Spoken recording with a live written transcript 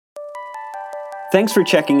Thanks for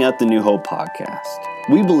checking out the New Hope podcast.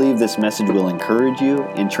 We believe this message will encourage you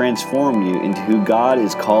and transform you into who God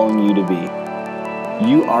is calling you to be.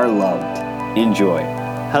 You are loved. Enjoy.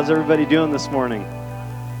 How's everybody doing this morning?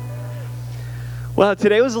 Well,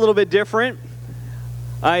 today was a little bit different.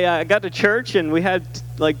 I got to church and we had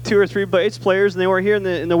like 2 or 3 bass players, and they were here,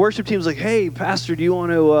 and the worship team was like, "Hey, Pastor, do you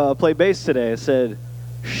want to play bass today?" I said,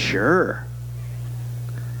 "Sure."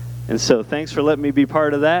 And so thanks for letting me be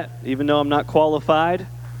part of that, even though I'm not qualified.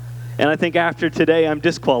 And I think after today I'm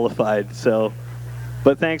disqualified.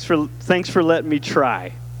 But thanks for letting me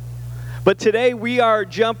try. But today we are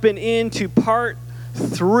jumping into part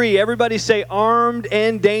 3. Everybody say armed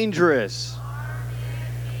and dangerous.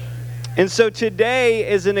 And so today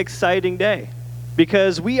is an exciting day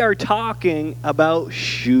because we are talking about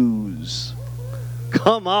shoes.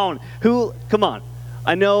 Come on. Come on.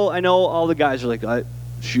 I know all the guys are like,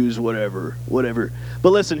 shoes, whatever.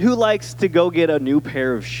 But listen, who likes to go get a new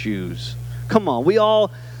pair of shoes? Come on, we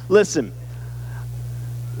all like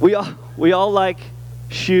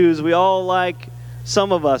shoes. We all like,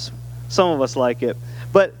 some of us like it.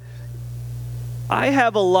 But I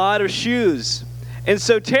have a lot of shoes. And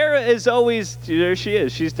so Tara is always, there she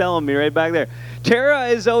is, she's telling me right back there. Tara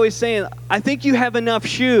is always saying, "I think you have enough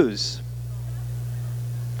shoes."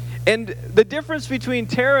 And the difference between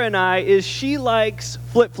Tara and I is she likes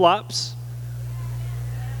flip-flops.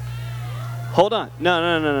 Hold on.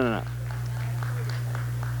 No.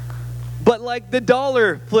 But like the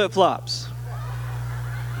dollar flip-flops.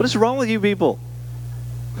 What is wrong with you people?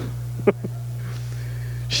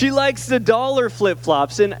 She likes the dollar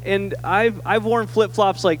flip-flops, and I've worn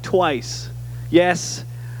flip-flops like twice. Yes,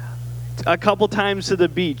 a couple times to the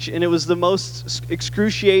beach, and it was the most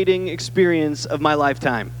excruciating experience of my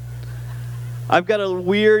lifetime. I've got a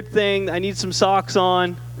weird thing. I need some socks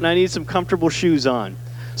on, and I need some comfortable shoes on.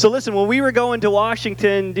 So listen, when we were going to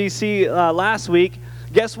Washington, D.C. Last week,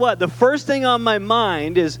 guess what? The first thing on my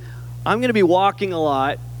mind is I'm going to be walking a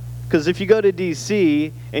lot, because if you go to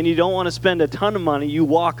D.C. and you don't want to spend a ton of money, you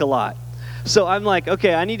walk a lot. So I'm like,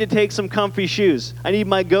 okay, I need to take some comfy shoes. I need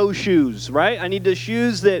my go shoes, right? I need the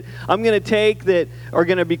shoes that I'm going to take that are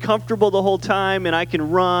going to be comfortable the whole time, and I can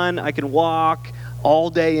run, I can walk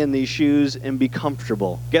all day in these shoes and be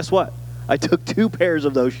comfortable. Guess what? I took 2 pairs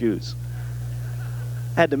of those shoes.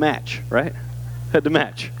 Had to match, right? Had to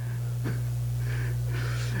match.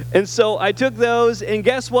 And so I took those, and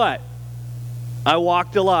guess what? I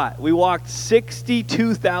walked a lot. We walked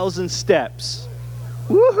 62,000 steps.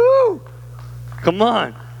 Woohoo! Come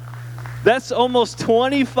on. That's almost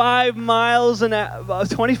 25 miles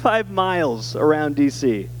around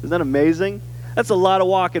D.C. Isn't that amazing? That's a lot of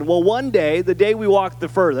walking. Well, one day, the day we walked the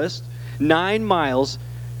furthest, 9 miles,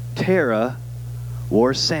 Tara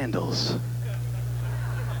wore sandals.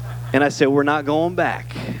 And I said, "We're not going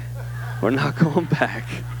back. We're not going back."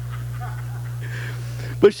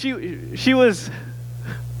 But she was,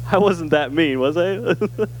 I wasn't that mean, was I?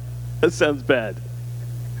 That sounds bad.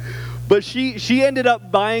 But she ended up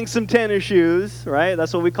buying some tennis shoes, right?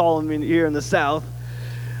 That's what we call them here in the South.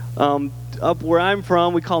 Up where I'm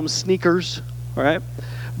from, we call them sneakers. All right,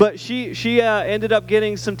 but she ended up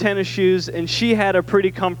getting some tennis shoes, and she had a pretty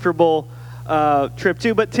comfortable trip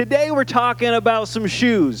too. But today we're talking about some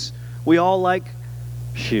shoes. We all like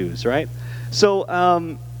shoes, right? So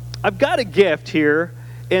I've got a gift here,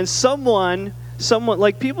 and someone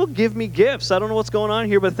like, people give me gifts. I don't know what's going on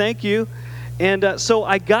here, but thank you. And so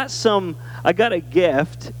I got a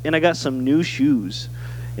gift, and I got some new shoes,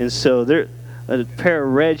 and so they're a pair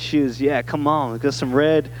of red shoes. Yeah, come on, I got some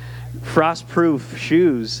red frost-proof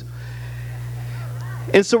shoes.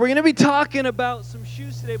 And so we're going to be talking about some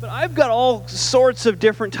shoes today, but I've got all sorts of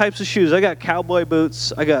different types of shoes. I got cowboy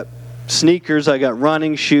boots, I got sneakers, I got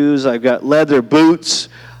running shoes, I've got leather boots.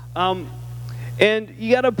 And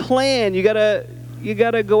you got to plan. You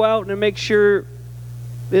got to go out and make sure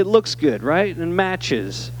it looks good, right? And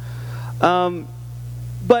matches.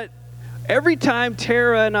 But every time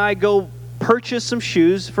Tara and I go purchase some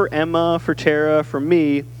shoes for Emma, for Tara, for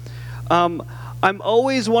me, I'm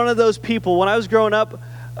always one of those people. When I was growing up,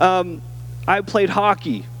 I played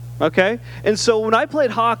hockey, okay? And so when I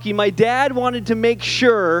played hockey, my dad wanted to make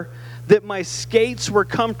sure that my skates were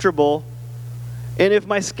comfortable. And if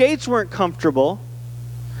my skates weren't comfortable,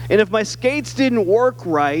 and if my skates didn't work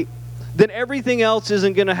right, then everything else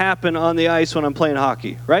isn't going to happen on the ice when I'm playing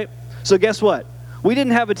hockey, right? So guess what? We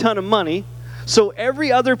didn't have a ton of money. So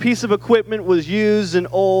every other piece of equipment was used and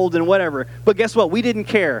old and whatever. But guess what? We didn't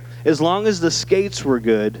care. As long as the skates were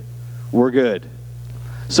good, we're good.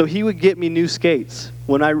 So he would get me new skates.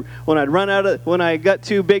 When I got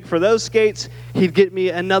too big for those skates, he'd get me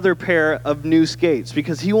another pair of new skates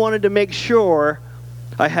because he wanted to make sure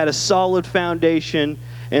I had a solid foundation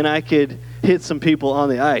and I could hit some people on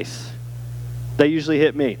the ice. They usually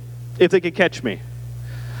hit me, if they could catch me.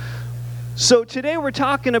 So today we're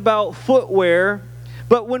talking about footwear,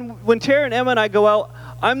 but when Tara and Emma and I go out,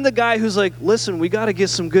 I'm the guy who's like, listen, we got to get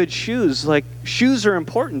some good shoes. Like, shoes are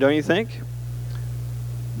important, don't you think?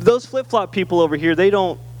 Those flip-flop people over here,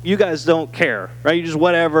 you guys don't care, right? You just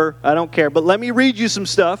whatever, I don't care. But let me read you some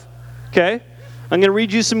stuff, okay? I'm going to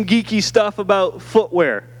read you some geeky stuff about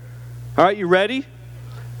footwear. All right, you ready?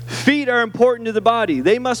 Feet are important to the body.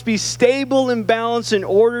 They must be stable and balanced in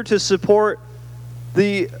order to support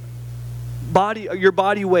your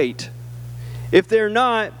body weight. If they're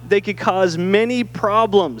not, they could cause many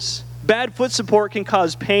problems. Bad foot support can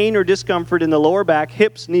cause pain or discomfort in the lower back,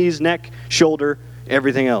 hips, knees, neck, shoulder,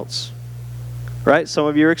 everything else. Right? Some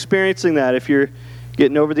of you are experiencing that if you're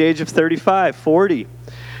getting over the age of 35, 40.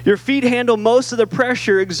 Your feet handle most of the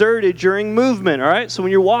pressure exerted during movement, all right? So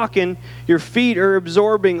when you're walking, your feet are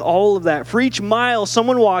absorbing all of that. For each mile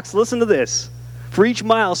someone walks, listen to this. For each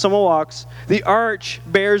mile someone walks, the arch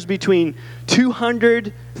bears between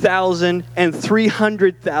 200,000 and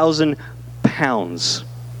 300,000 pounds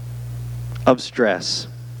of stress.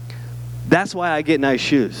 That's why I get nice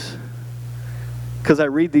shoes. Because I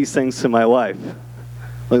read these things to my wife.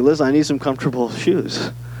 Like, listen, I need some comfortable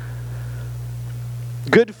shoes.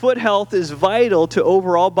 Good foot health is vital to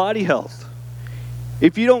overall body health.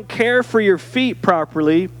 If you don't care for your feet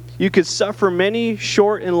properly, you could suffer many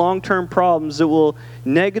short and long-term problems that will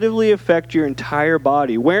negatively affect your entire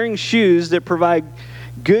body. Wearing shoes that provide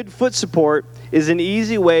good foot support is an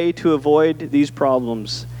easy way to avoid these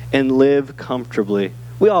problems and live comfortably.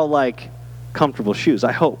 We all like comfortable shoes,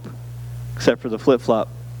 I hope, except for the flip-flop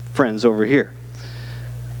friends over here.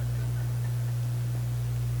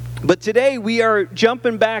 But today we are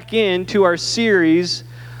jumping back into our series,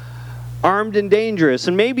 Armed and Dangerous.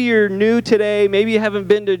 And maybe you're new today. Maybe you haven't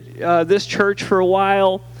been to this church for a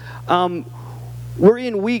while. We're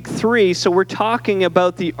in week 3, so we're talking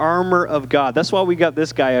about the armor of God. That's why we got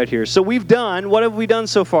this guy out here. So what have we done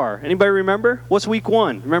so far? Anybody remember? What's week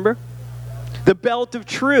 1? Remember? The belt of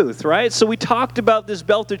truth, right? So we talked about this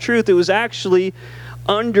belt of truth. It was actually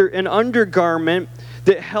an undergarment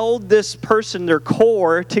that held this person, their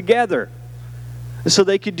core, together. So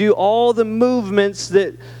they could do all the movements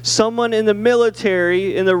that someone in the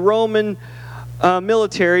military, in the Roman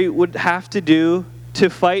military, would have to do to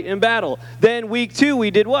fight in battle. Then week 2, we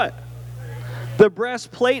did what? The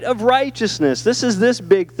breastplate of righteousness. This is this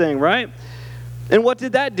big thing, right? And what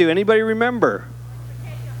did that do? Anybody remember?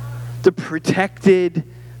 The protected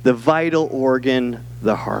the vital organ,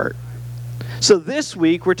 the heart. So this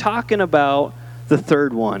week, we're talking about the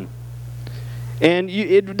third one. And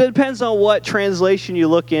it depends on what translation you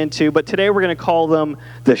look into, but today we're going to call them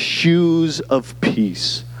the shoes of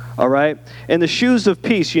peace. All right? And the shoes of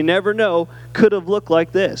peace, you never know, could have looked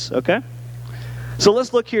like this, okay? So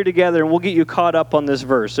let's look here together and we'll get you caught up on this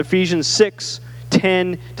verse. Ephesians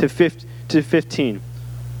 6:10 to 15.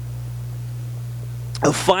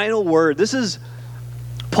 A final word.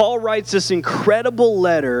 Paul writes this incredible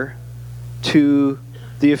letter to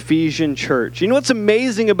the Ephesian church. You know what's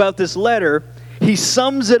amazing about this letter? He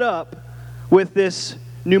sums it up with this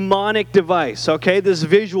mnemonic device, okay? This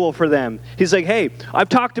visual for them. He's like, hey, I've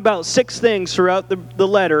talked about 6 things throughout the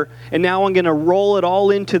letter, and now I'm going to roll it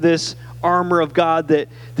all into this armor of God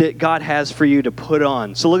that God has for you to put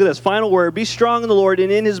on. So look at this. Final word. Be strong in the Lord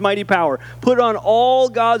and in His mighty power. Put on all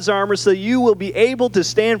God's armor so you will be able to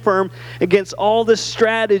stand firm against all the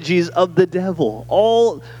strategies of the devil.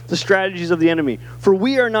 All the strategies of the enemy. For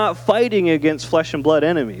we are not fighting against flesh and blood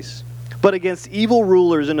enemies, but against evil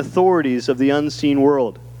rulers and authorities of the unseen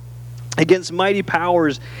world, against mighty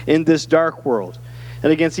powers in this dark world,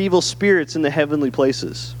 and against evil spirits in the heavenly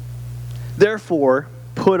places. Therefore,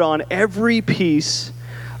 put on every piece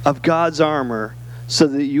of God's armor so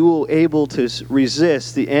that you will be able to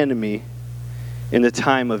resist the enemy in the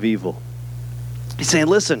time of evil. He's saying,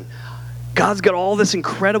 listen, God's got all this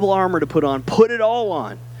incredible armor to put on. Put it all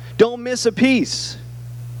on. Don't miss a piece.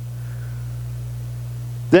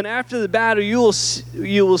 Then after the battle, you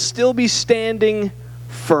will still be standing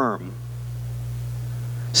firm.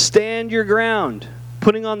 Stand your ground,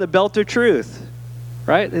 putting on the belt of truth,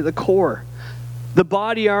 right? The core. The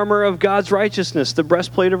body armor of God's righteousness, the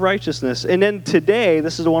breastplate of righteousness. And then today,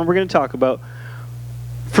 this is the one we're going to talk about.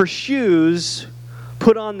 For shoes,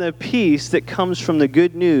 put on the peace that comes from the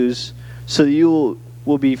good news so that you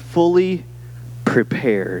will be fully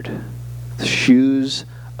prepared. The shoes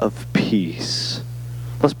of peace.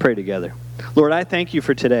 Let's pray together. Lord, I thank you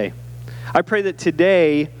for today. I pray that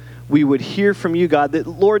today we would hear from you, God, that,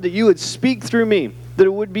 Lord, that you would speak through me, that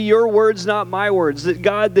it would be your words, not my words, that,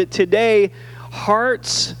 God, that today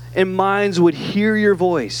hearts and minds would hear your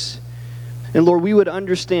voice. And, Lord, we would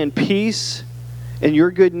understand peace and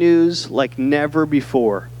your good news like never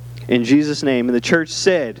before. In Jesus' name. And the church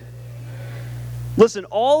said, listen,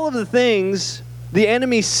 all of the things the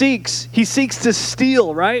enemy seeks, he seeks to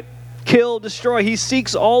steal, right? Kill, destroy. He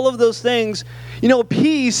seeks all of those things. You know,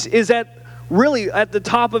 peace is really at the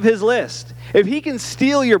top of his list. If he can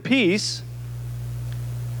steal your peace,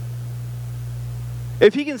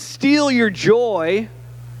 if he can steal your joy,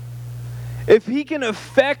 if he can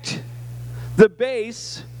affect the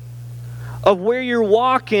base of where you're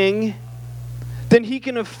walking, then he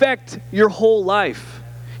can affect your whole life.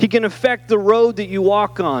 He can affect the road that you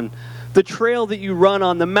walk on, the trail that you run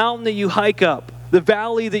on, the mountain that you hike up, the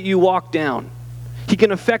valley that you walk down. He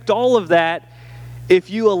can affect all of that if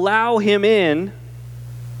you allow him in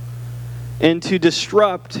and to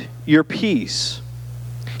disrupt your peace.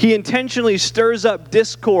 He intentionally stirs up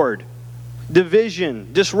discord,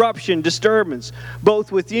 division, disruption, disturbance,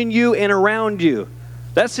 both within you and around you.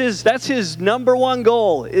 That's his number one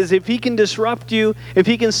goal, is if he can disrupt you, if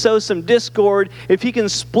he can sow some discord, if he can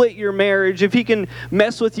split your marriage, if he can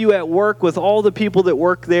mess with you at work with all the people that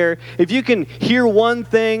work there, if you can hear one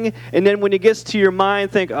thing and then when it gets to your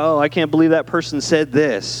mind think, oh, I can't believe that person said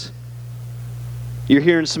this. You're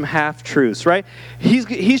hearing some half-truths, right?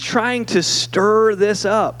 He's trying to stir this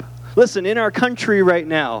up. Listen, in our country right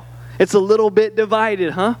now, it's a little bit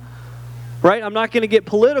divided, huh? Right? I'm not going to get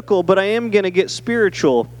political, but I am going to get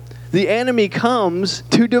spiritual. The enemy comes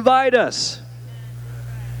to divide us.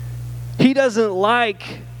 He doesn't like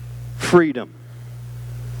freedom.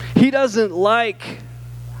 He doesn't like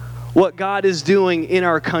what God is doing in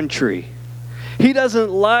our country. He doesn't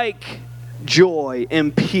like joy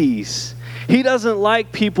and peace. He doesn't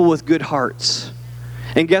like people with good hearts.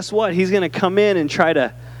 And guess what? He's going to come in and try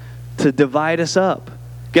to divide us up.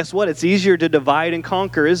 Guess what? It's easier to divide and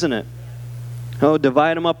conquer, isn't it? Oh,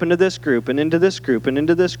 divide them up into this group and into this group and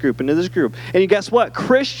into this group and into this group. And guess what?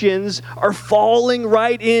 Christians are falling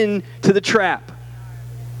right into the trap.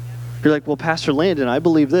 You're like, well, Pastor Landon, I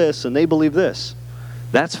believe this and they believe this.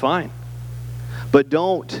 That's fine. But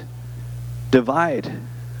don't divide.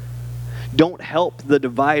 Don't help the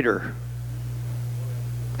divider.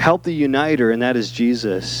 Help the uniter, and that is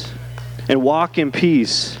Jesus. And walk in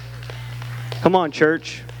peace. Come on,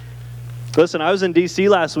 church. Listen, I was in D.C.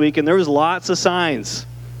 last week, and there was lots of signs,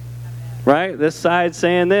 right? This side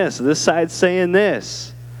saying this side saying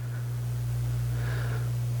this.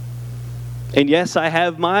 And yes, I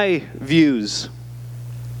have my views,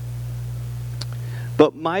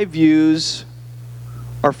 but my views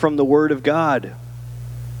are from the Word of God.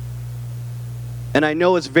 And I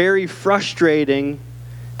know it's very frustrating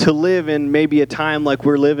to live in maybe a time like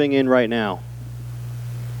we're living in right now,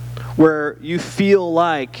 where you feel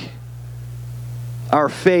like our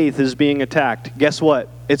faith is being attacked. Guess what?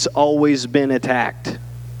 It's always been attacked.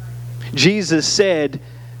 Jesus said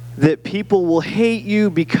that people will hate you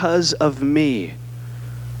because of me.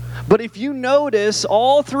 But if you notice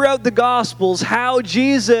all throughout the Gospels how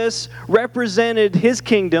Jesus represented his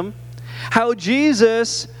kingdom, how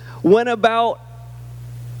Jesus went about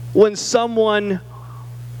when someone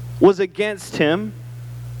was against him,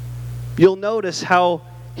 you'll notice how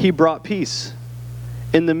he brought peace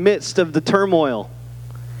in the midst of the turmoil.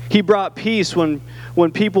 He brought peace when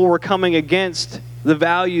people were coming against the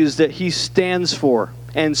values that he stands for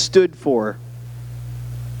and stood for.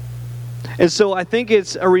 And so I think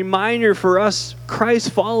it's a reminder for us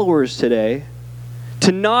Christ followers today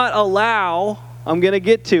to not allow, I'm going to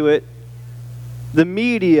get to it, the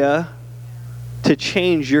media to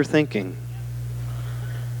change your thinking.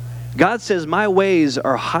 God says, my ways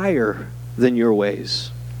are higher than your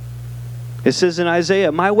ways. It says in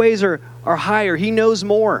Isaiah, my ways are higher. He knows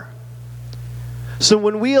more. So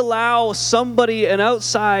when we allow somebody, an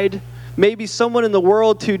outside, maybe someone in the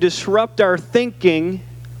world to disrupt our thinking,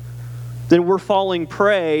 then we're falling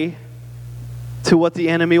prey to what the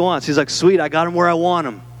enemy wants. He's like, sweet, I got him where I want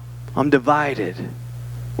him. I'm divided.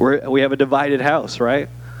 We have a divided house, right?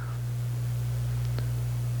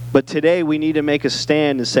 But today we need to make a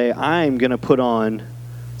stand and say, I'm going to put on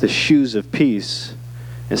the shoes of peace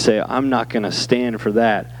and say, I'm not going to stand for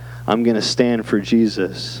that. I'm going to stand for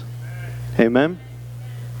Jesus. Amen?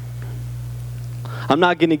 I'm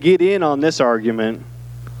not going to get in on this argument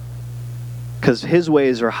because his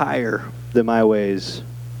ways are higher than my ways.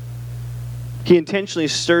 He intentionally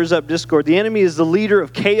stirs up discord. The enemy is the leader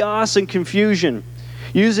of chaos and confusion.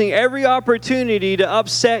 using every opportunity to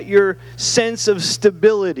upset your sense of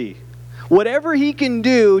stability. Whatever he can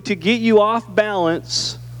do to get you off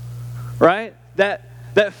balance, right? That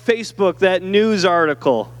Facebook, that news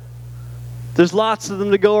article, there's lots of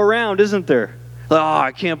them to go around, isn't there? Oh,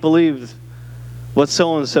 I can't believe what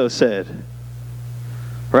so-and-so said,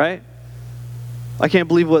 right? I can't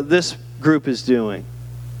believe what this group is doing.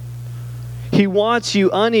 He wants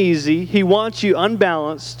you uneasy. He wants you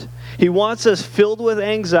unbalanced. He wants us filled with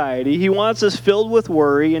anxiety. He wants us filled with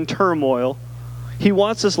worry and turmoil. He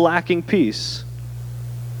wants us lacking peace.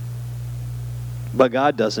 But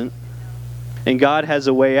God doesn't. And God has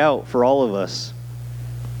a way out for all of us.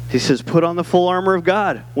 He says, put on the full armor of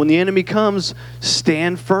God. When the enemy comes,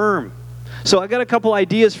 stand firm. So I got a couple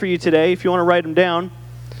ideas for you today, if you want to write them down.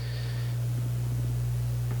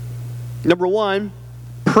 Number one,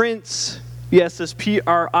 Prince. Yes, this Prints.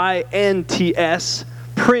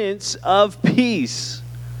 Prince of Peace.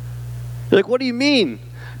 You're like, what do you mean?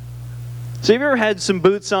 So have you ever had some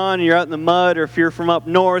boots on and you're out in the mud, or if you're from up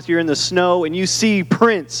north, you're in the snow, and you see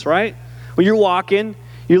prints, right? When you're walking,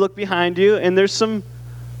 you look behind you, and there's some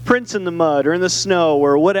prints in the mud or in the snow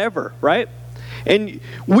or whatever, right? And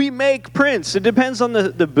we make prints. It depends on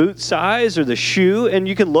the boot size or the shoe, and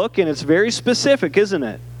you can look, and it's very specific, isn't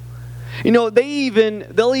it? You know,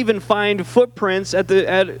 they'll even find footprints at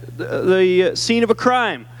the scene of a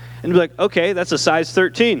crime, and be like, okay, that's a size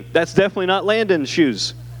 13. That's definitely not Landon's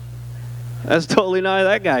shoes. That's totally not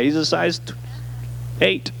that guy. He's a size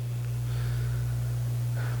 8.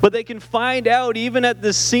 But they can find out even at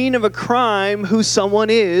the scene of a crime who someone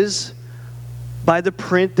is by the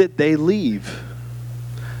print that they leave.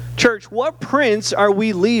 Church, what prints are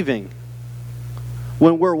we leaving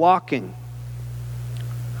when we're walking?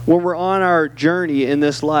 When we're on our journey in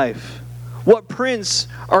this life? What prints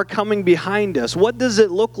are coming behind us? What does it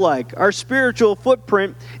look like? Our spiritual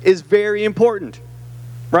footprint is very important,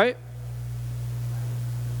 right?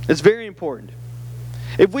 It's very important.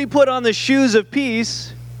 If we put on the shoes of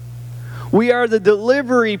peace, we are the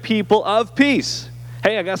delivery people of peace.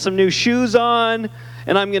 Hey, I got some new shoes on,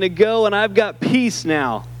 and I'm going to go, and I've got peace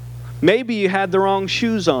now. Maybe you had the wrong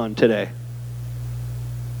shoes on today.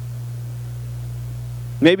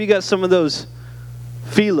 Maybe you got some of those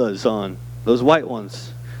Fila's on, those white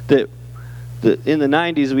ones, that in the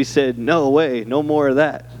 90s we said, no way, no more of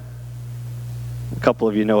that. A couple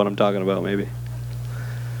of you know what I'm talking about, maybe.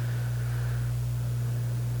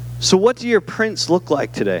 So what do your prints look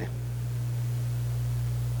like today?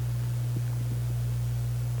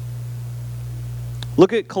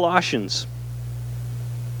 Look at Colossians.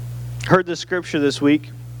 Heard the scripture this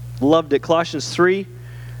week. Loved it. Colossians 3,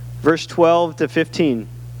 verse 12 to 15.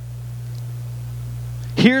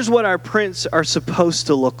 Here's what our prints are supposed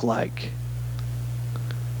to look like.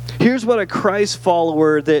 Here's what a Christ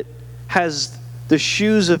follower that has the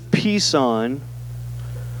shoes of peace on,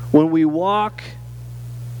 when we walk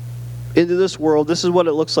into this world, this is what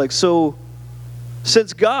it looks like. So,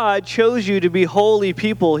 since God chose you to be holy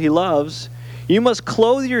people He loves, you must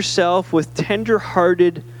clothe yourself with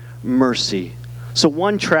tender-hearted mercy. So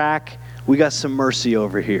one track, we got some mercy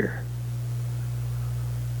over here.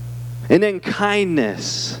 And then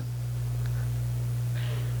kindness.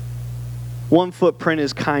 One footprint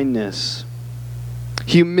is kindness.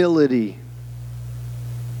 Humility.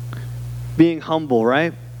 Being humble,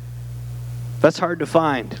 right? That's hard to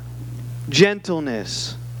find.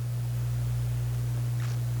 Gentleness.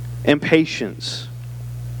 And patience.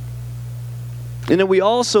 And then we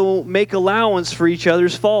also make allowance for each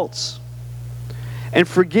other's faults. And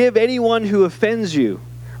forgive anyone who offends you.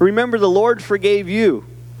 Remember, the Lord forgave you,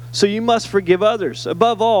 so you must forgive others.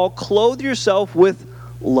 Above all, clothe yourself with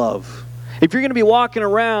love. If you're going to be walking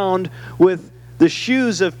around with the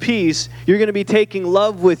shoes of peace, you're going to be taking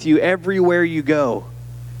love with you everywhere you go.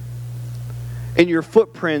 And your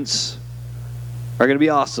footprints are going to be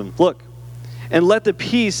awesome. Look, and let the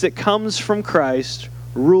peace that comes from Christ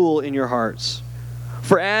rule in your hearts.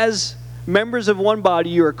 For as members of one body,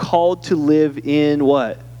 you are called to live in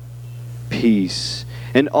what? Peace.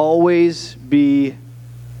 And always be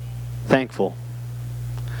thankful.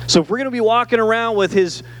 So if we're going to be walking around with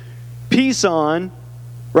His peace on,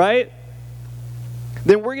 right?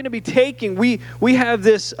 Then we're going to be taking, we have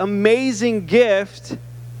this amazing gift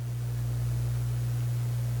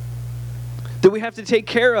that we have to take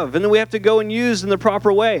care of, and then we have to go and use in the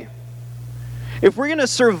proper way. If we're going to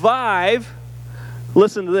survive,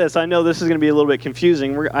 listen to this. I know this is going to be a little bit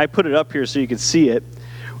confusing. I put it up here so you can see it.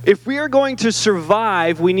 If we are going to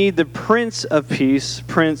survive, we need the Prince of Peace,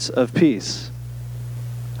 Prince of Peace.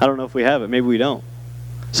 I don't know if we have it. Maybe we don't.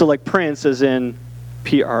 So like Prince as in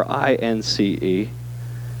Prince,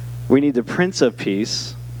 We need the Prince of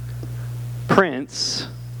Peace. Prince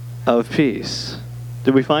of Peace.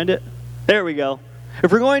 Did we find it? There we go.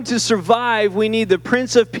 If we're going to survive, we need the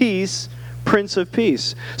Prince of Peace, Prince of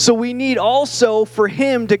Peace. So we need also for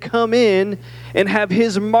him to come in and have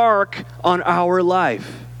his mark on our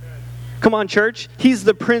life. Come on, church. He's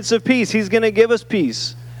the Prince of Peace. He's going to give us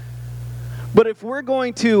peace. But if we're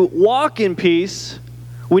going to walk in peace,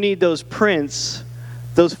 we need those footprints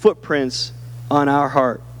on our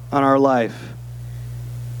heart, on our life.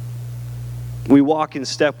 We walk in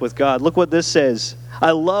step with God. Look what this says.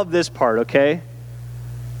 I love this part, okay?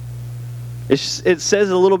 It says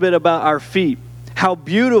a little bit about our feet. How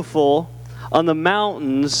beautiful on the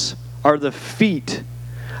mountains are the feet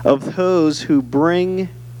of those who bring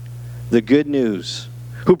the good news,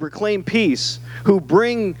 who proclaim peace, who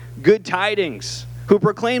bring good tidings, who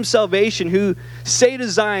proclaim salvation, who say to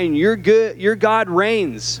Zion, your God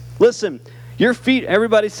reigns. Listen, your feet,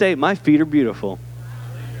 everybody say, my feet are beautiful.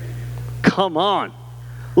 Come on.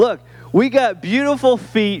 Look, we got beautiful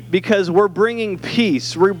feet because we're bringing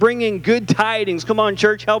peace. We're bringing good tidings. Come on,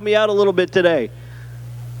 church, help me out a little bit today.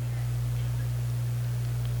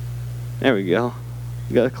 There we go.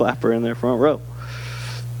 You got a clapper in there front row.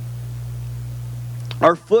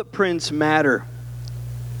 Our footprints matter.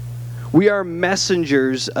 We are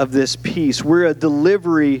messengers of this peace. We're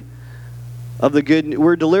deliverers of the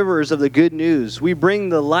good news. We bring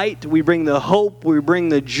the light, we bring the hope, we bring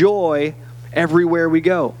the joy everywhere we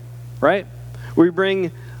go. Right? We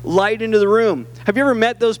bring light into the room. Have you ever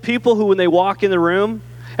met those people who when they walk in the room,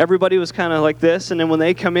 everybody was kind of like this, and then when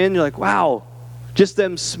they come in, you're like, wow, just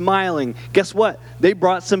them smiling. Guess what? They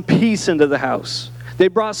brought some peace into the house. They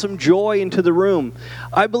brought some joy into the room.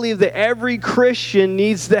 I believe that every Christian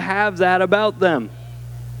needs to have that about them.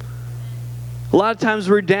 A lot of times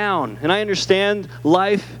we're down, and I understand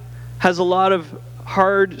life has a lot of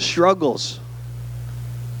hard struggles.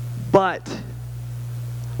 But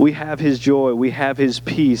we have his joy, we have his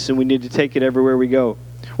peace, and we need to take it everywhere we go.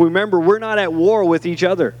 Remember, we're not at war with each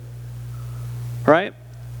other. Right?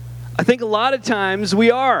 I think a lot of times we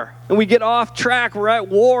are, and we get off track. We're at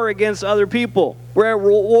war against other people. We're at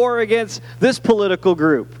war against this political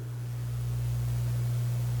group.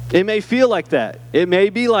 It may feel like that. It may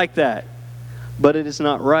be like that. But it is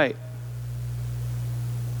not right.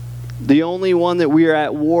 The only one that we are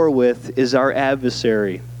at war with is our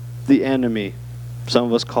adversary, the enemy. Some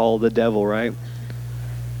of us call the devil, right?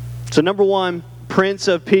 So number one, Prince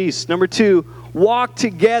of Peace. Number two, walk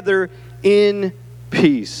together in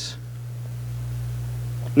peace.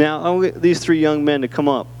 Now, I'll get these three young men to come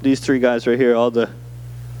up. These three guys right here.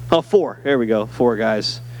 Four. There we go. Four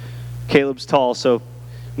guys. Caleb's tall, so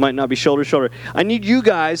might not be shoulder to shoulder. I need you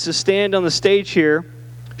guys to stand on the stage here,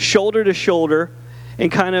 shoulder to shoulder, and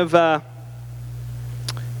kind of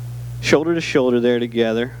shoulder to shoulder there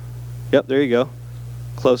together. Yep, there you go.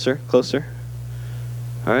 Closer.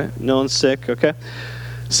 All right, no one's sick, okay?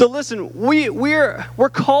 So listen, we're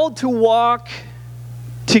called to walk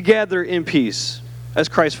together in peace as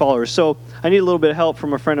Christ followers. So I need a little bit of help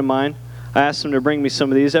from a friend of mine. I asked him to bring me some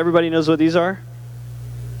of these. Everybody knows what these are?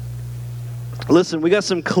 Listen, we got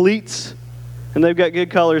some cleats, and they've got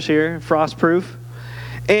good colors here, frost-proof.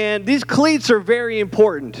 And these cleats are very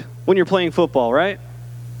important when you're playing football, right?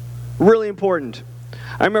 Really important.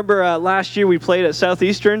 I remember last year we played at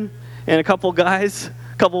Southeastern, and a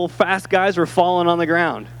couple fast guys were falling on the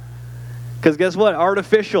ground. Because guess what?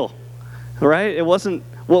 Artificial, right? It wasn't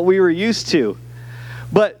what we were used to.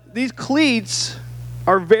 But these cleats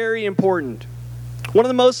are very important. One of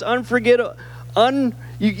the most unforgettable,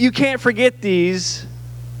 you can't forget these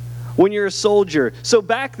when you're a soldier. So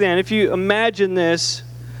back then, if you imagine this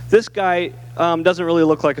guy doesn't really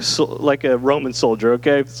look like a Roman soldier,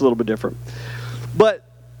 okay? It's a little bit different. But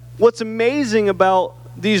what's amazing about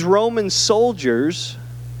these Roman soldiers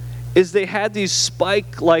is they had these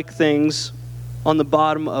spike-like things on the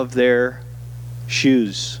bottom of their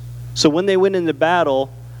shoes. So when they went into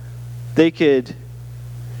battle, they could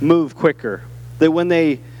move quicker. That when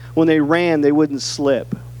they ran, they wouldn't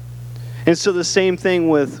slip. And so the same thing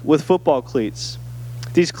with football cleats.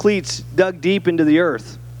 These cleats dug deep into the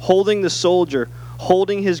earth, holding the soldier,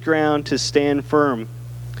 holding his ground to stand firm.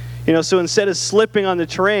 You know, so instead of slipping on the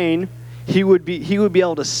terrain, he would be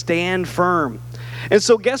able to stand firm. And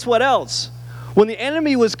so guess what else? When the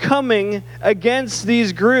enemy was coming against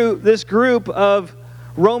this group of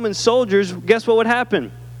Roman soldiers, guess what would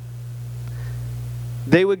happen?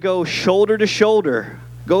 They would go shoulder to shoulder.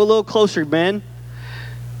 Go a little closer, Ben.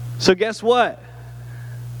 So guess what?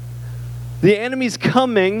 The enemy's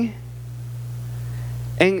coming,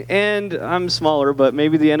 and I'm smaller, but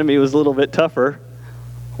maybe the enemy was a little bit tougher.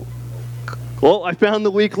 Well, I found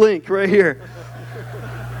the weak link right here.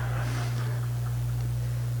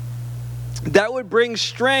 That would bring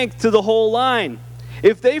strength to the whole line.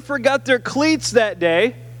 If they forgot their cleats that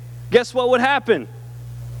day, guess what would happen?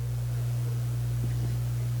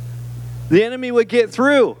 The enemy would get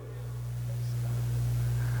through.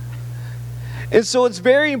 And so it's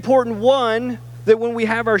very important, one, that when we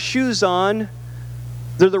have our shoes on,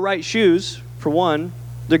 they're the right shoes, for one.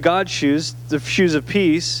 They're God's shoes, the shoes of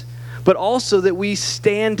peace. But also that we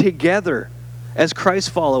stand together as Christ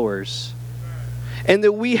followers. And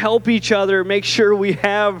that we help each other make sure we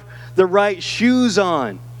have the right shoes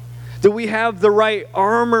on. That we have the right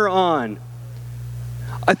armor on.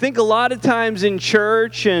 I think a lot of times in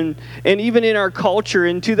church and even in our culture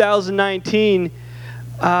in 2019,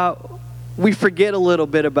 we forget a little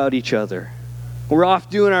bit about each other. We're off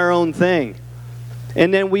doing our own thing.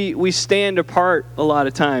 And then we stand apart a lot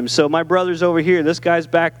of times. So my brother's over here, this guy's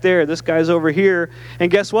back there, this guy's over here.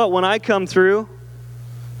 And guess what? When I come through,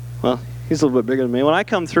 well, he's a little bit bigger than me. When I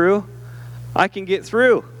come through, I can get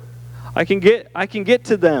through. I can get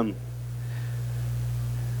to them.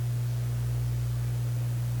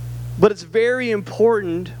 But it's very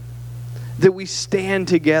important that we stand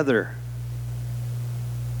together.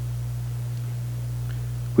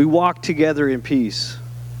 We walk together in peace.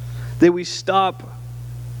 That we stop.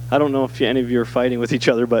 I don't know if any of you are fighting with each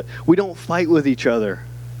other, but we don't fight with each other.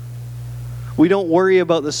 We don't worry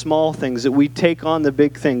about the small things, that we take on the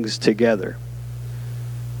big things together.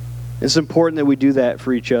 It's important that we do that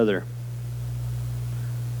for each other.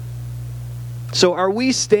 So are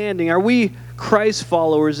we standing? Are we Christ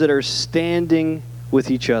followers that are standing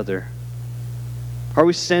with each other? Are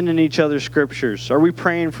we sending each other scriptures? Are we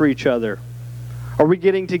praying for each other? Are we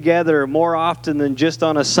getting together more often than just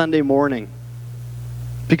on a Sunday morning?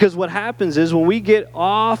 Because what happens is when we get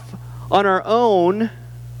off on our own,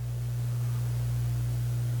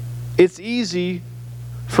 it's easy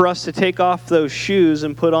for us to take off those shoes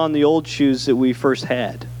and put on the old shoes that we first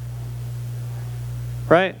had.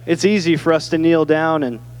 Right? It's easy for us to kneel down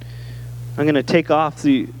and I'm going to take off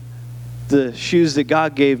the shoes that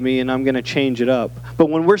God gave me and I'm going to change it up. But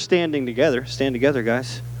when we're standing together, stand together,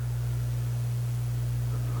 guys,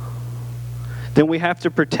 then we have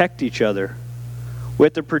to protect each other. We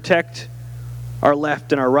have to protect our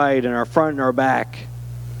left and our right and our front and our back.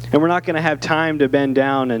 And we're not going to have time to bend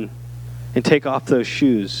down and take off those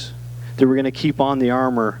shoes. That we're going to keep on the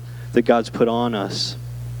armor that God's put on us.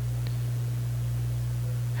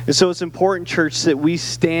 And so it's important, church, that we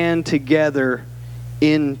stand together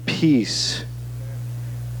in peace.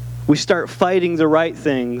 We start fighting the right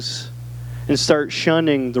things and start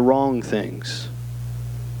shunning the wrong things.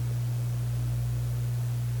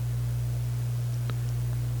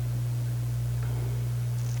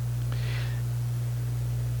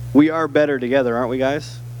 We are better together, aren't we,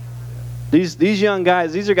 guys? These young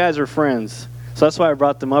guys, these are guys who are friends. So that's why I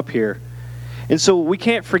brought them up here. And so we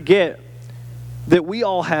can't forget that we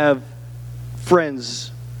all have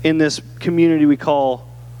friends in this community we call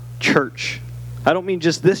church. I don't mean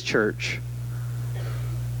just this church.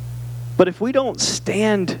 But if we don't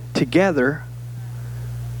stand together,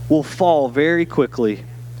 we'll fall very quickly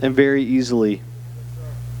and very easily.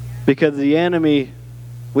 Because the enemy,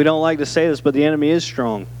 we don't like to say this, but the enemy is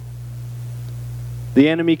strong. The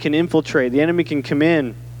enemy can infiltrate. The enemy can come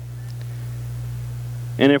in.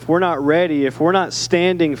 And if we're not ready, if we're not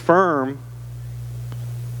standing firm,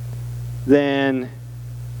 then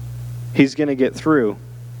he's going to get through.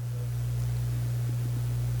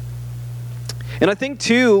 And I think,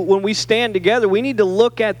 too, when we stand together, we need to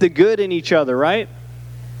look at the good in each other, right?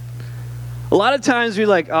 A lot of times we're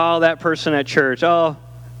like, oh, that person at church, oh,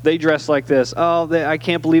 they dress like this. Oh, I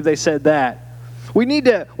can't believe they said that. We need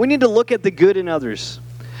to look at the good in others.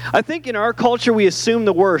 I think in our culture we assume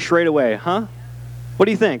the worst right away, huh? What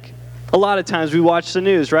do you think? A lot of times we watch the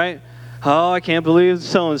news, right? Oh, I can't believe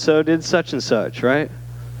so-and-so did such and such, right?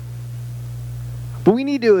 But we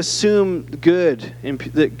need to assume good in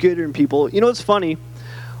people. You know what's funny?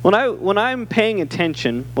 When I'm paying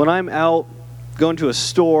attention, when I'm out going to a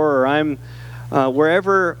store or I'm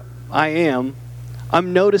wherever I am,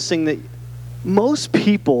 I'm noticing that most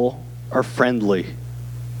people are friendly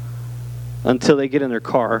until they get in their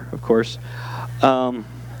car, of course. But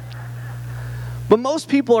most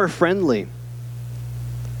people are friendly.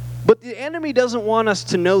 But the enemy doesn't want us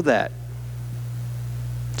to know that.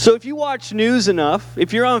 So if you watch news enough,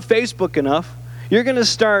 if you're on Facebook enough, you're going to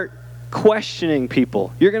start questioning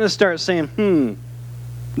people. You're going to start saying,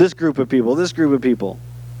 this group of people, this group of people.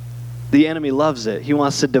 The enemy loves it. He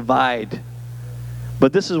wants to divide.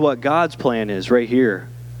 But this is what God's plan is right here,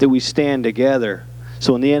 that we stand together.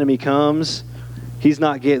 So when the enemy comes, he's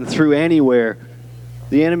not getting through anywhere.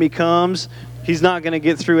 The enemy comes, he's not going to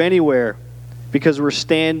get through anywhere because we're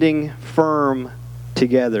standing firm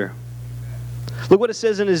together. Look what it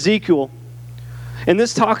says in Ezekiel. And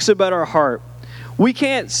this talks about our heart. We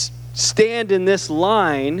can't stand in this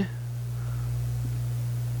line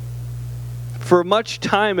for much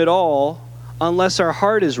time at all unless our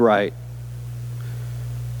heart is right.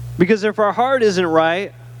 Because if our heart isn't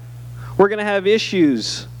right, we're going to have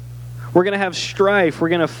issues. We're going to have strife. We're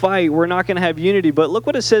going to fight. We're not going to have unity. But look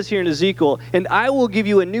what it says here in Ezekiel. And I will give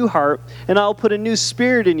you a new heart, and I'll put a new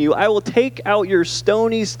spirit in you. I will take out your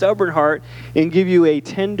stony, stubborn heart and give you a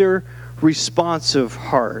tender, responsive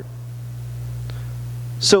heart.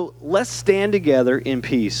 So let's stand together in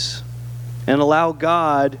peace and allow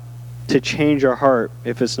God to change our heart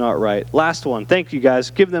if it's not right. Last one. Thank you,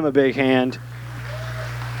 guys. Give them a big hand.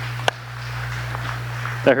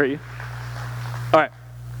 That hurt you? All right.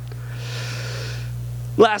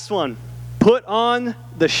 Last one. Put on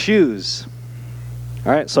the shoes.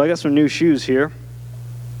 All right, so I got some new shoes here.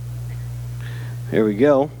 Here we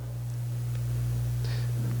go.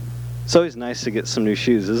 It's always nice to get some new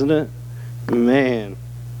shoes, isn't it? Man,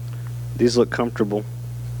 these look comfortable.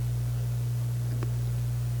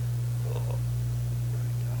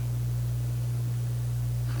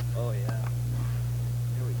 Oh, yeah.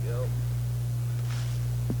 Here we go.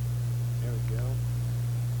 There we go.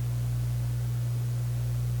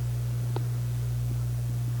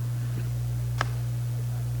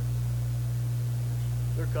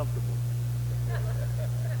 They're comfortable.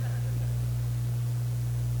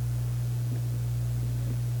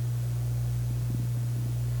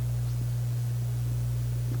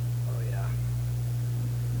 Oh, yeah.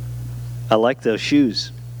 I like those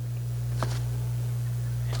shoes.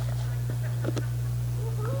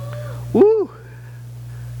 Woo! Do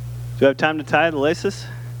we have time to tie the laces?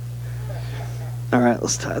 All right,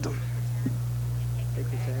 let's tie them.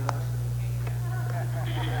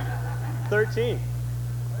 13.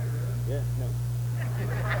 Yeah, no.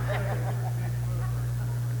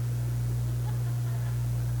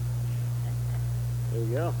 There we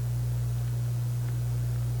go.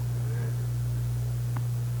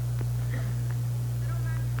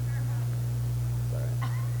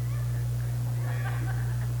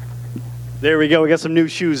 There we go. We got some new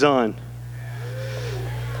shoes on.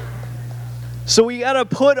 So we got to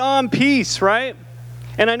put on peace, right?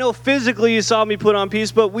 And I know physically you saw me put on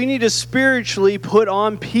peace, but we need to spiritually put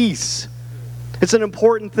on peace. It's an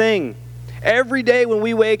important thing. Every day when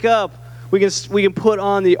we wake up, we can put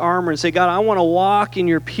on the armor and say, God, I want to walk in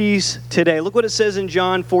your peace today. Look what it says in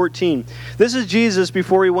John 14. This is Jesus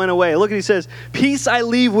before he went away. Look what he says. Peace I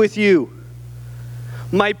leave with you.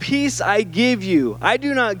 My peace I give you. I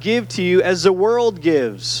do not give to you as the world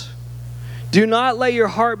gives. Do not let your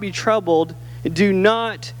heart be troubled. Do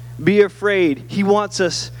not be afraid. He wants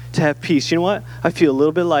us to have peace. You know what? I feel a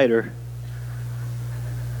little bit lighter.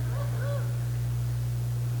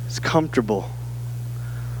 It's comfortable.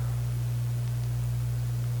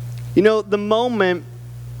 You know, the moment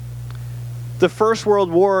the First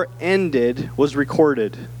World War ended was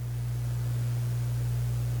recorded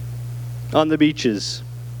on the beaches.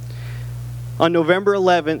 On November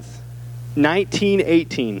 11th,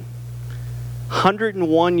 1918,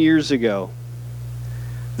 101 years ago,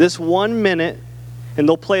 this 1 minute, and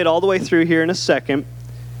they'll play it all the way through here in a second,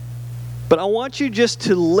 but I want you just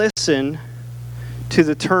to listen to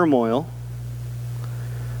the turmoil,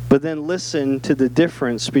 but then listen to the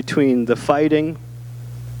difference between the fighting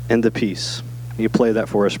and the peace. You play that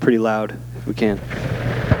for us pretty loud, if we can.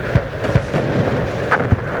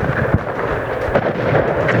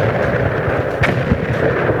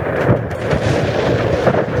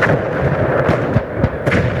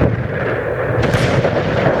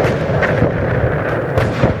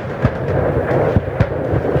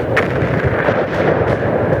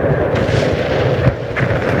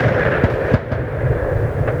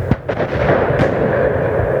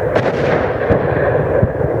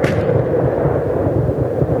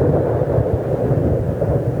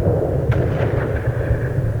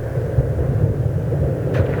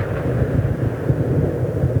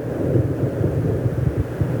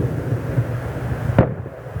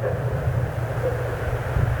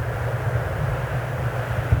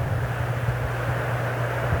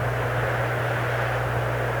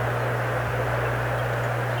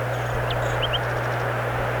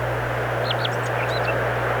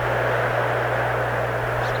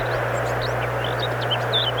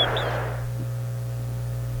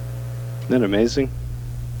 Isn't that amazing?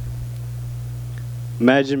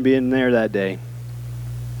 Imagine being there that day.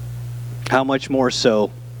 How much more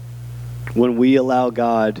so when we allow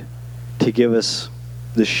God to give us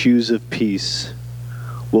the shoes of peace,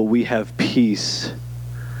 will we have peace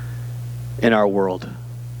in our world,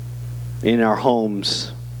 in our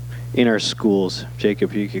homes, in our schools.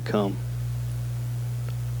 Jacob, you could come.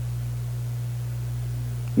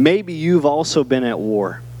 Maybe you've also been at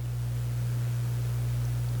war.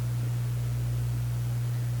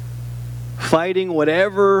 Fighting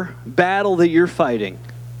whatever battle that you're fighting.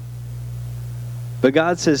 But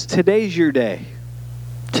God says, today's your day.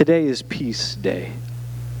 Today is peace day.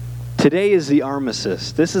 Today is the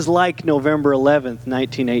armistice. This is like November 11th,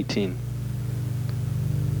 1918.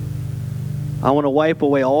 I want to wipe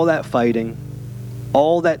away all that fighting,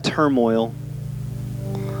 all that turmoil,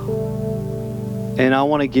 and I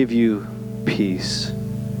want to give you peace.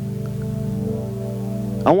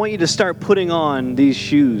 I want you to start putting on these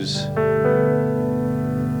shoes.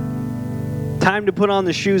 Time to put on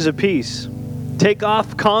the shoes of peace. Take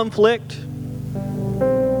off conflict.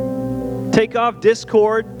 Take off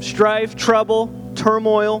discord, strife, trouble,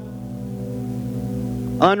 turmoil,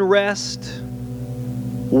 unrest,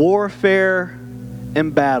 warfare,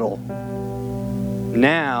 and battle.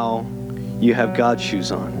 Now you have God's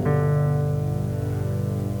shoes on.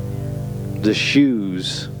 The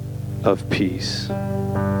shoes of peace.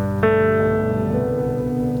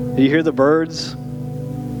 You hear the birds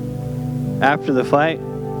after the fight?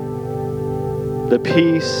 The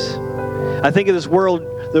peace. I think of this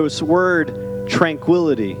word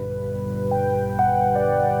tranquility.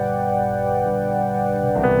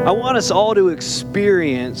 I want us all to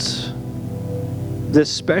experience this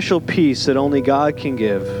special peace that only God can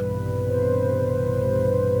give.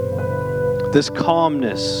 This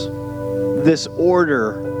calmness, this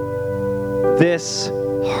order, this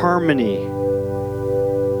harmony.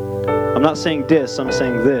 I'm not saying this, I'm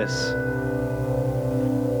saying this.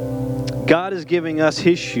 God is giving us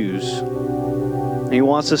His shoes, and He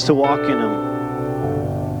wants us to walk in them.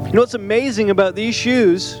 You know what's amazing about these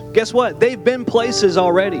shoes? Guess what? They've been places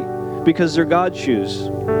already because they're God's shoes.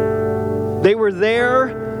 They were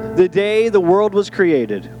there the day the world was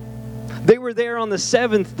created. They were there on the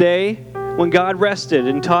seventh day when God rested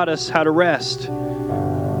and taught us how to rest.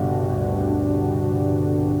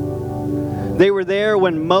 They were there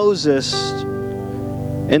when Moses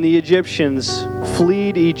and the Egyptians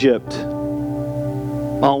fled Egypt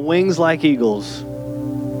on wings like eagles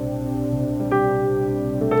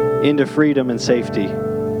into freedom and safety,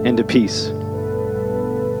 into peace.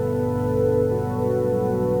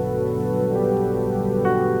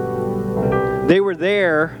 They were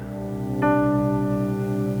there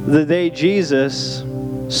the day Jesus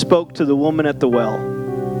spoke to the woman at the well.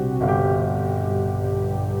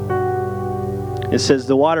 It says,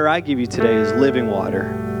 the water I give you today is living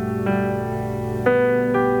water.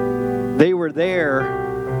 They were there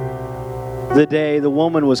the day the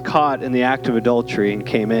woman was caught in the act of adultery and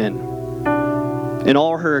came in. And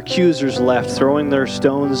all her accusers left, throwing their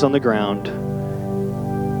stones on the ground.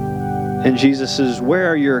 And Jesus says, where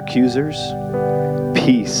are your accusers?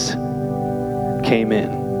 Peace came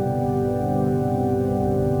in.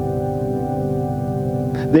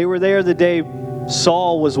 They were there the day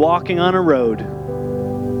Saul was walking on a road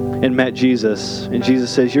and met Jesus. And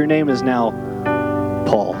Jesus says, your name is now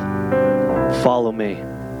Paul. Follow me.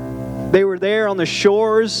 They were there on the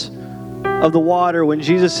shores of the water when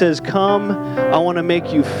Jesus says, come, I want to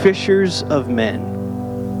make you fishers of men.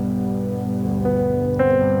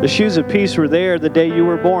 The shoes of peace were there the day you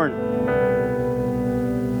were born.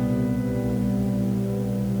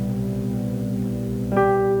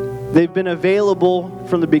 They've been available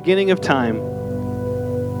from the beginning of time.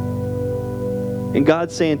 And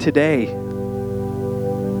God's saying today,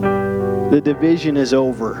 the division is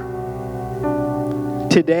over.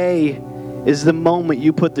 Today is the moment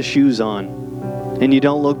you put the shoes on and you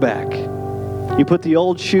don't look back. You put the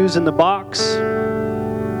old shoes in the box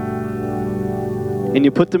and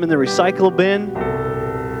you put them in the recycle bin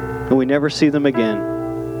and we never see them again.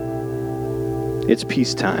 It's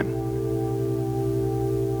peacetime.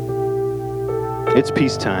 It's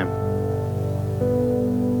peacetime.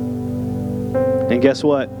 And guess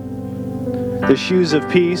what? The shoes of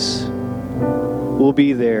peace will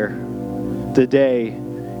be there the day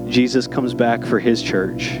Jesus comes back for His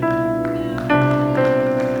church.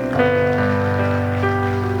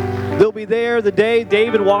 They'll be there the day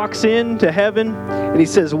David walks into heaven and he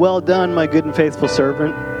says, well done, my good and faithful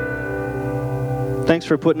servant. Thanks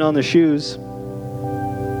for putting on the shoes.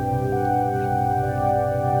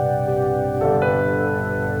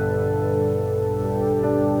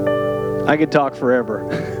 I could talk forever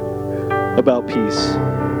about peace.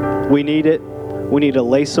 We need it. We need to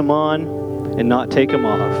lace them on and not take them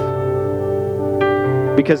off.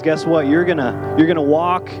 Because guess what? You're gonna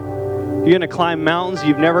walk, you're gonna climb mountains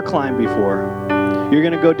you've never climbed before. You're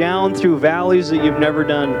gonna go down through valleys that you've never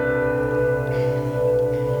done.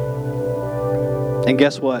 And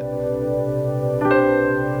guess what?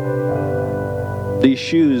 These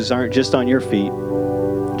shoes aren't just on your feet.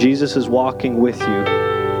 Jesus is walking with you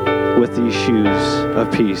with these shoes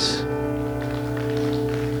of peace.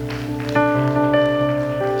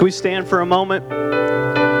 Can we stand for a moment?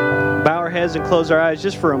 Bow our heads and close our eyes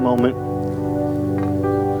just for a moment.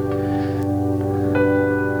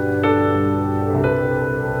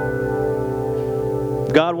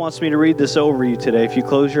 God wants me to read this over you today. If you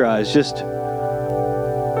close your eyes, just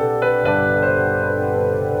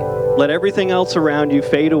let everything else around you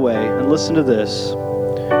fade away and listen to this.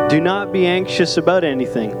 Do not be anxious about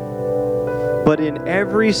anything, but in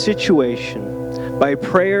every situation, by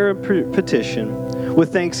prayer and petition,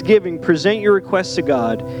 with thanksgiving, present your requests to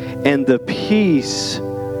God, and the peace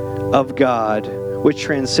of God, which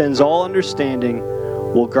transcends all understanding,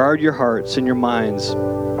 will guard your hearts and your minds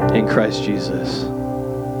in Christ Jesus.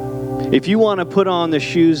 If you want to put on the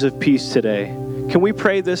shoes of peace today, can we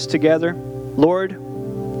pray this together? Lord,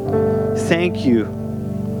 thank you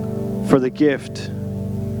for the gift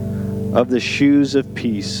of the shoes of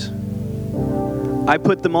peace. I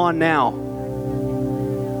put them on now.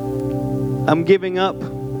 I'm giving up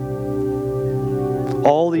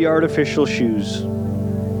all the artificial shoes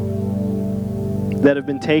that have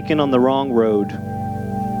been taken on the wrong road.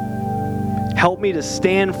 Help me to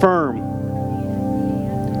stand firm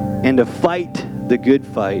and to fight the good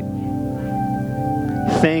fight.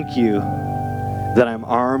 Thank you that I'm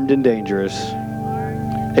armed and dangerous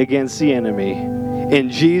against the enemy. In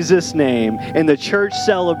Jesus' name. And the church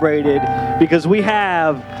celebrated because we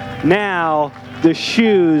have now the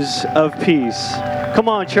shoes of peace. Come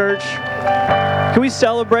on, church. Can we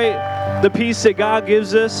celebrate the peace that God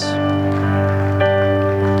gives us?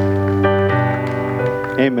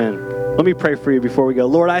 Amen. Let me pray for you before we go.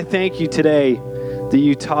 Lord, I thank you today that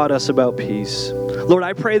you taught us about peace. Lord,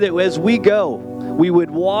 I pray that as we go, we would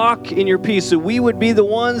walk in your peace, that we would be the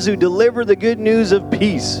ones who deliver the good news of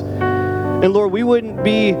peace. And Lord, we wouldn't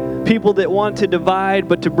be people that want to divide,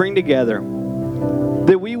 but to bring together.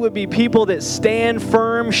 That we would be people that stand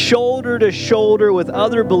firm, shoulder to shoulder with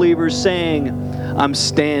other believers, saying, I'm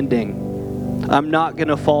standing. I'm not going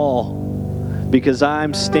to fall because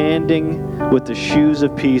I'm standing with the shoes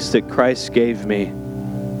of peace that Christ gave me.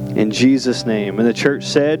 In Jesus' name. And the church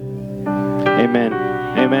said, amen.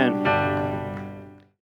 Amen.